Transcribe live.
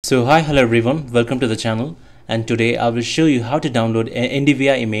So hi, hello everyone, welcome to the channel, and today I will show you how to download an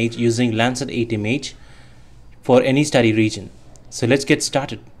NDVI image using Landsat 8 image for any study region. So let's get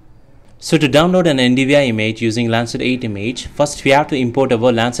started. So to download an NDVI image using Landsat 8 image, first we have to import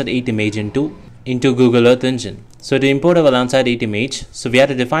our Landsat 8 image into Google Earth Engine. So to import our Landsat 8 image, so we have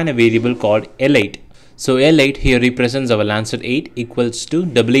to define a variable called L8. So L8 here represents our Landsat 8 equals to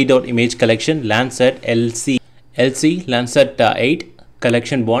image collection Landsat LC Landsat 8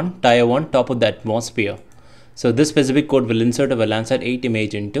 collection 1 tier 1 top of the atmosphere. So this specific code will insert our Landsat 8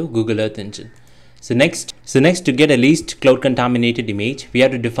 image into Google Earth Engine. So next to get a least cloud contaminated image, we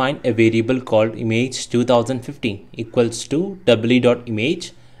have to define a variable called image 2015 equals to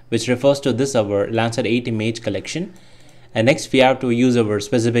image, which refers to this our Landsat 8 image collection. And next we have to use our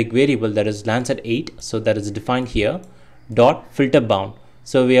specific variable, that is Landsat 8, so that is defined here, dot filter bound.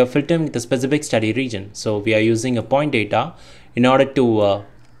 So we are filtering the specific study region. So we are using a point data in order to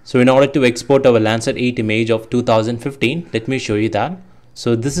export our Landsat 8 image of 2015. Let me show you that.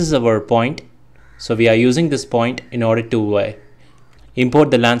 So this is our point. So we are using this point in order to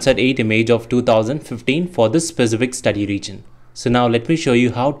import the Landsat 8 image of 2015 for this specific study region. So now let me show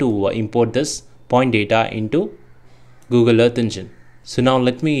you how to import this point data into Google Earth Engine. So now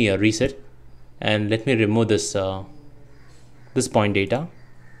let me reset and let me remove this this point data.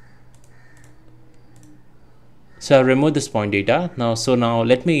 So I remove this point data. Now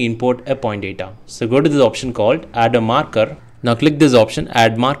let me import a point data. So go to this option called add a marker. Now click this option,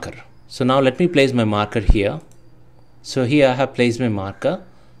 add marker. So now let me place my marker here. So here I have placed my marker.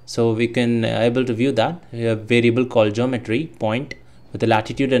 So we can able to view that a variable called geometry point with the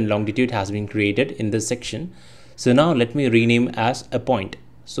latitude and longitude has been created in this section. So now let me rename as a point.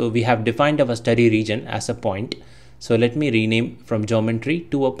 So we have defined our study region as a point. So let me rename from geometry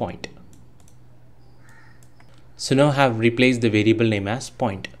to a point. So now I have replaced the variable name as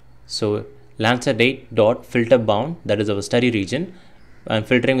point. So Landsat 8 dot filter bound, that is our study region. I'm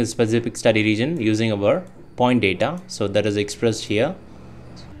filtering with specific study region using our point data. So that is expressed here.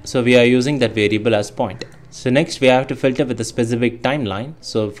 So we are using that variable as point. So next we have to filter with a specific timeline.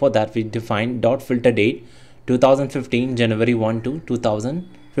 So for that we define dot filter date 2015 January 1 to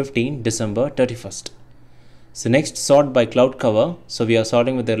 2015 December 31st. So next sort by cloud cover. So we are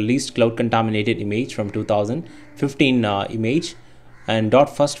sorting with the least cloud contaminated image from 2015 image, and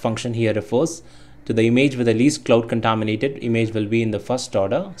dot first function here refers to the image with the least cloud contaminated image will be in the first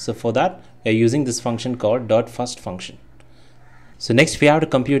order. So for that we are using this function called dot first function. So next we have to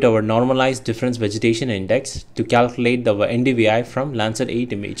compute our normalized difference vegetation index to calculate our NDVI from Landsat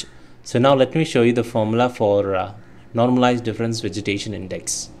 8 image. So now let me show you the formula for normalized difference vegetation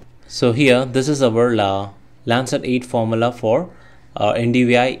index. So here this is our Landsat 8 formula for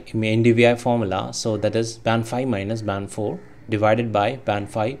NDVI formula. So that is band 5 minus band 4 divided by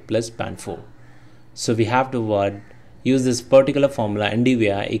band 5 plus band 4. So we have to use this particular formula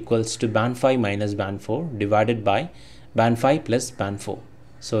NDVI equals to band 5 minus band 4 divided by band 5 plus band 4.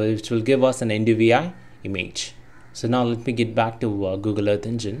 So it will give us an NDVI image. So now let me get back to Google Earth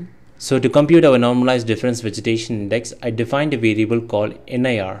Engine. So to compute our normalized difference vegetation index, I defined a variable called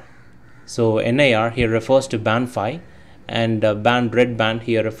NIR. So NIR here refers to band 5 and red band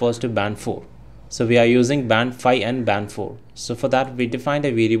here refers to band 4. So we are using band 5 and band 4. So for that we defined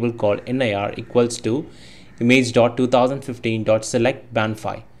a variable called NIR equals to image.2015.select band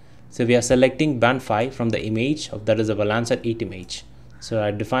 5. So we are selecting band 5 from the image of, that is our Landsat 8 image. So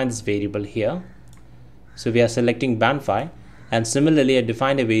I defined this variable here. So we are selecting band 5, and similarly I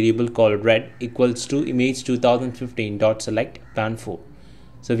defined a variable called red equals to image2015.select band 4.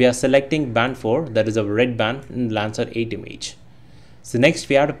 So we are selecting band 4, that is our red band in Landsat 8 image. So next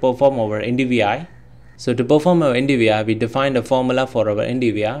we have to perform our NDVI. So to perform our NDVI, we defined a formula for our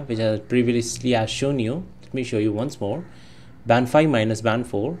NDVI, which I previously have shown you. Let me show you once more. Band 5 minus band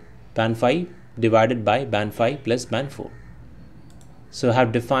 4, band 5 divided by band 5 plus band 4. So I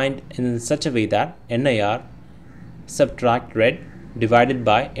have defined in such a way that NIR subtract red divided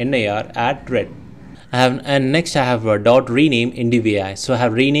by NIR add red. And next I have a dot rename NDVI. So I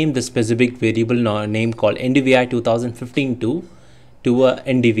have renamed the specific variable name called NDVI 2015 to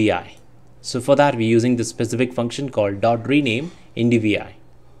NDVI. So for that we're using the specific function called dot rename NDVI.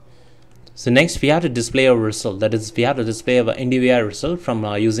 So next we have to display our result, that is we have to display our NDVI result from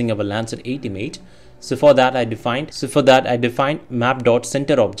using our Landsat 8 image. So for that I defined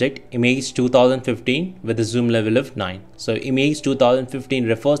map.center-object image 2015 with a zoom level of 9. So image 2015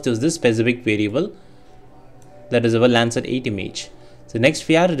 refers to this specific variable, that is our Landsat 8 image. So next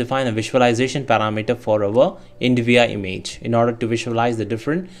we have to define a visualization parameter for our NDVI image in order to visualize the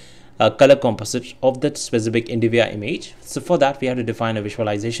different color composite of that specific NDVI image. So for that we have to define a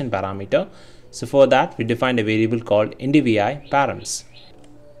visualization parameter. So for that we defined a variable called NDVI params.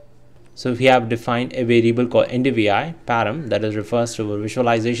 So we have defined a variable called NDVI param, that is refers to a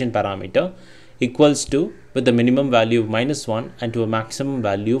visualization parameter, equals to with the minimum value of -1 and to a maximum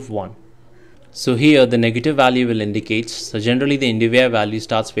value of 1. So here the negative value will indicate, so generally the NDVI value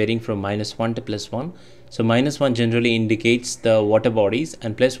starts varying from -1 to +1. So -1 generally indicates the water bodies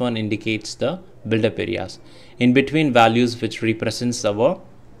and +1 indicates the buildup areas. In between values which represents our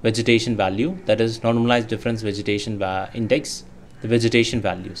vegetation value, that is normalized difference vegetation index, the vegetation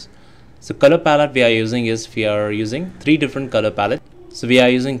values. So color palette we are using is, we are using three different color palettes. So we are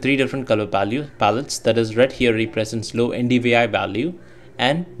using three different color palettes, that is red here represents low NDVI value,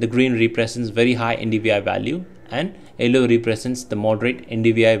 and the green represents very high NDVI value, and yellow represents the moderate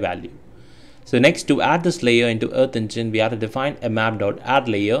NDVI value. So next, to add this layer into Earth Engine, we have to define a map.add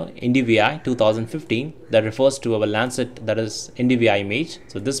layer NDVI 2015 that refers to our Landsat, that is NDVI image.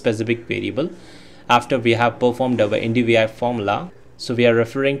 So this specific variable, after we have performed our NDVI formula, so we are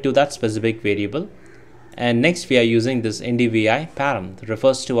referring to that specific variable. And next we are using this NDVI param that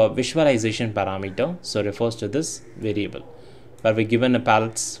refers to our visualization parameter, so refers to this variable, where we given a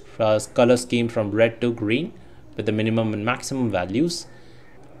palette's color scheme from red to green with the minimum and maximum values,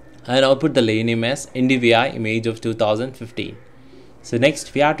 and output the layer name as NDVI image of 2015. So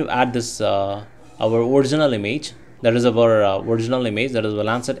next we have to add this our original image, that is our original image, that is our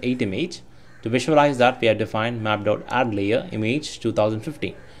Landsat 8 image. To visualize that we have defined map.add layer image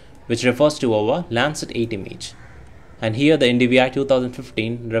 2015, which refers to our Landsat 8 image, and here the NDVI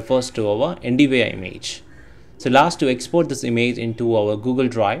 2015 refers to our NDVI image. So last, to export this image into our Google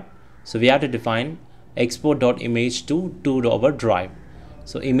Drive, so we have to define export.image to our drive.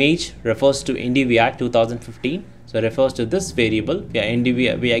 So image refers to NDVI 2015, so it refers to this variable. We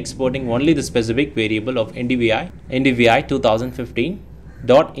are exporting only the specific variable of NDVI 2015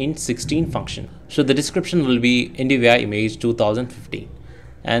 .int16 function. So the description will be NDVI image 2015,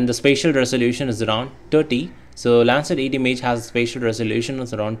 and the spatial resolution is around 30. So Landsat 8 image has a spatial resolution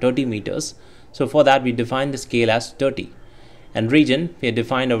of around 30 meters. So for that we define the scale as 30, and region we have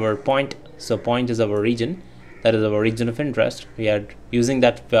defined our point. So point is our region, that is our region of interest. We are using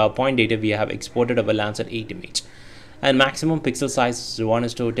that point data we have exported our Landsat 8 image, and maximum pixel size is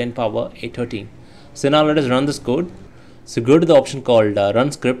 1:10^13. So now let us run this code. So go to the option called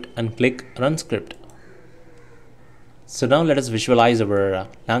run script and click run script. So now let us visualize our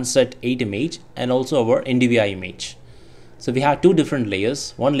Landsat 8 image and also our NDVI image. So we have two different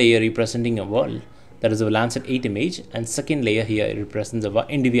layers, one layer representing a world, that is our Landsat 8 image, and second layer here represents our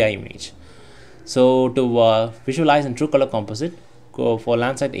NDVI image. So to visualize in true color composite, go for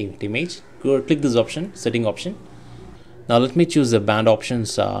Landsat 8 image, go click this option, setting option. Now let me choose the band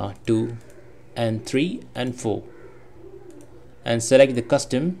options 2 and 3 and 4. And select the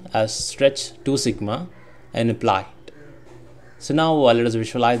custom as stretch 2 sigma and apply it. So now let us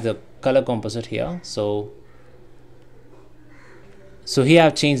visualize the color composite here. So here I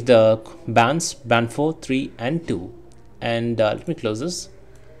have changed the bands, band 4, 3 and 2, and let me close this.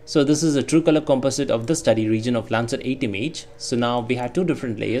 So this is a true color composite of the study region of Landsat 8 image. So now we have two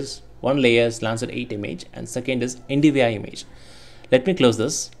different layers, one layer is Landsat 8 image and second is NDVI image. Let me close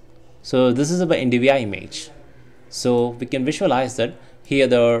this. So this is our NDVI image. So we can visualize that here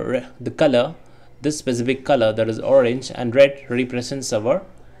the color, this specific color, that is orange and red, represents our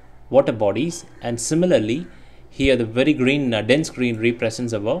water bodies, and similarly here the very green, dense green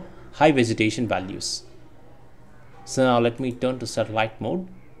represents our high vegetation values. So now let me turn to satellite mode.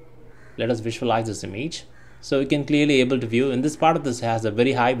 Let us visualize this image. So you can clearly able to view in this part of this has a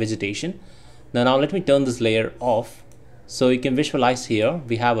very high vegetation. Now let me turn this layer off. So you can visualize here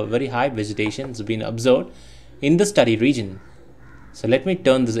we have a very high vegetation has been observed in the study region. So let me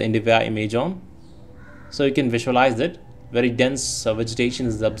turn this NDVI image on. So you can visualize that very dense vegetation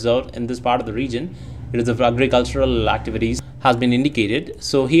is observed in this part of the region. It is of agricultural activities has been indicated.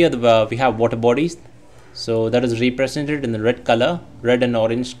 So here we have water bodies. So that is represented in the red color, red and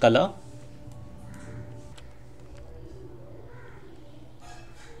orange color.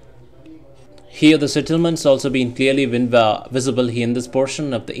 Here the settlements also been clearly visible here in this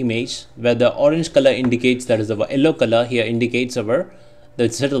portion of the image, where the orange color indicates that is our yellow color here indicates the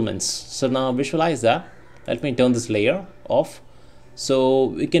settlements. So now visualize that. Let me turn this layer off. So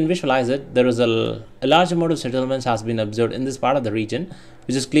we can visualize it. There is a large amount of settlements has been observed in this part of the region,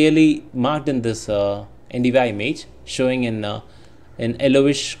 which is clearly marked in this NDVI image, showing in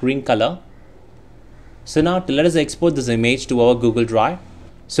yellowish green color. So now let us export this image to our Google Drive.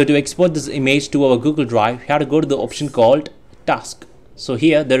 So to export this image to our Google Drive, we have to go to the option called task. So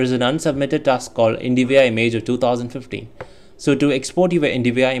here there is an unsubmitted task called NDVI Image of 2015. So to export your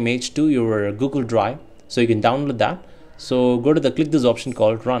NDVI image to your Google Drive, so you can download that. So go to the click this option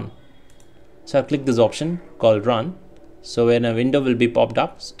called Run. So I click this option called Run. So when a window will be popped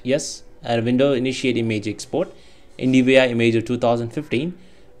up, yes, a window initiate image export, NDVI image of 2015.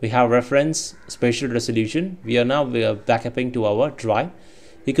 We have reference, spatial resolution. We are backupping to our drive.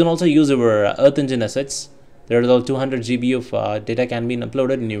 You can also use our Earth Engine assets. There is all 200 GB of data can be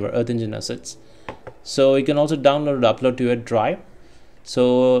uploaded in your Earth Engine assets. So you can also download upload to your drive.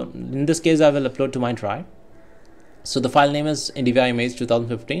 So in this case, I will upload to my drive. So the file name is NDVI Image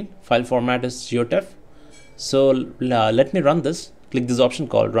 2015. File format is GeoTIFF. So let me run this. Click this option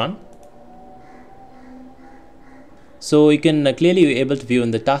called Run. So you can clearly be able to view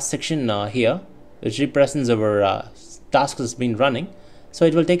in the task section here, which represents our task has been running. So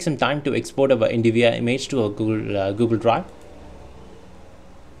it will take some time to export our NDVI image to a Google Drive.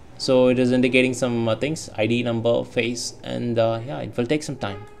 So it is indicating some things, ID, number, face, and yeah, it will take some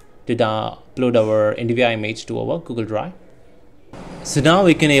time to upload our NDVI image to our Google Drive. So now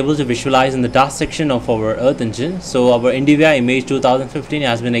we can able to visualize in the task section of our Earth Engine. So our NDVI image 2015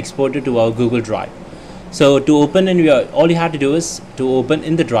 has been exported to our Google Drive. So to open in all you have to do is to open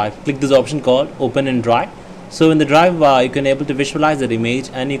in the drive. Click this option called Open in Drive. So in the drive you can able to visualize that image,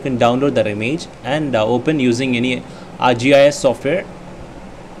 and you can download that image and open using any ArcGIS software.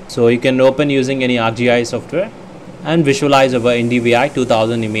 So you can open using any ArcGIS software and visualize our NDVI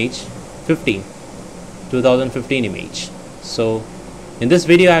 2015 image. So in this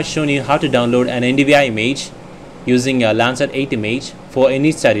video I have shown you how to download an NDVI image using a Landsat 8 image for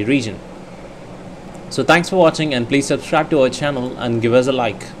any study region. So thanks for watching, and please subscribe to our channel and give us a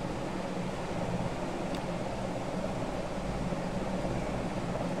like.